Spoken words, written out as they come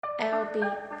See, I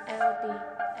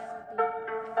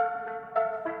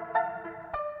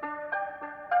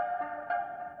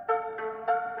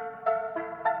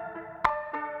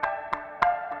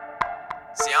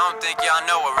don't think y'all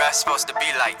know what rap's supposed to be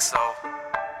like, so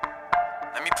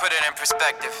let me put it in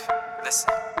perspective.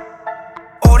 Listen.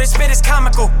 All this spit is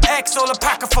comical, X all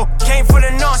apocryphal. Came full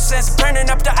of nonsense, burning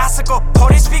up the icicle. All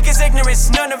they speak is ignorance,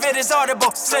 none of it is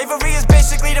audible. Slavery is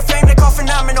basically the fame they call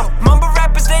phenomenal. Mumble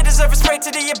rappers, they deserve a spray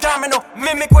to the abdominal.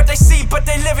 Mimic what they see, but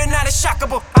they living out is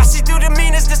shockable. I see through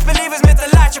demeanors, disbelievers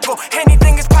mythological.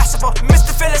 Anything is possible,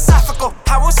 Mr. Philosophical.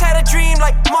 I once had a dream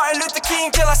like Martin Luther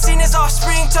King, till I seen his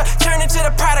offspring to turn into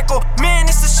the prodigal. Man,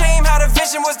 it's a shame how the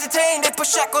vision was detained. They put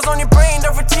shackles on your brain,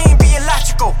 the routine be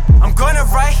illogical. I'm gonna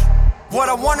write what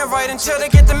I wanna write until they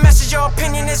get the message. Your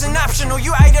opinion isn't optional.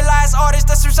 You idolize artists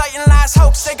that's reciting lies,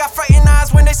 hopes. They got frightened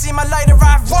eyes when they see my light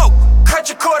arrive. Whoa, cut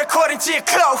your cord according to your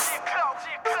clothes.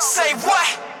 Say what?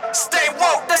 Stay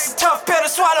woke. That's a tough pill to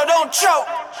swallow, don't choke.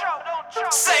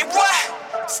 Say what?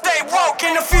 Stay woke.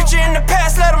 In the future, in the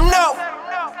past, let them know.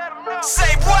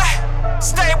 Say what?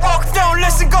 Stay woke. If they don't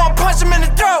listen, go and punch them in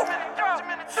the throat.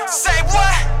 Say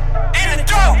what? In the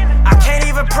throat. I can't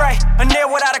even pray or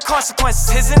kneel without a consequence.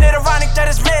 Isn't it ironic that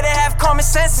it's rare to have common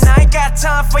sense? And I ain't got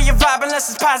time for your vibe unless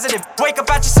it's positive. Wake up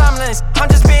out your somnolence. I'm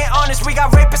just being honest. We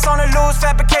got rapists on the loose,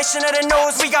 fabrication of the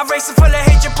news. We got racing full of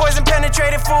hatred, poison,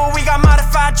 penetrated food. We got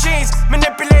modified genes,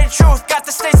 manipulated truth. Got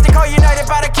the states they call united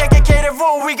by the KKK to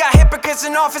rule. We got hypocrites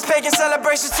in office, pagan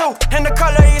celebrations too. And the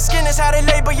color of your skin is how they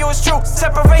label you as true.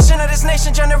 Separation of this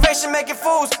nation, generation making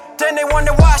fools. Then they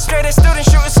wonder why straight A students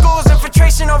shooting schools,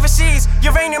 infiltration overseas.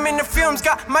 Uranium in the fumes,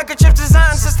 got microchip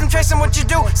design, system tracing what you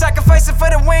do. Sacrificing for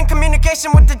the win,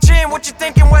 communication with the gym. What you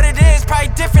thinking, what it is, probably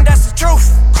different, that's the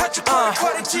truth. Cut your cord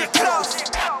according to your clothes.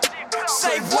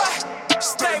 Say what?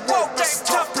 Stay woke, that's a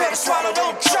tough pill to swallow,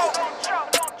 don't choke.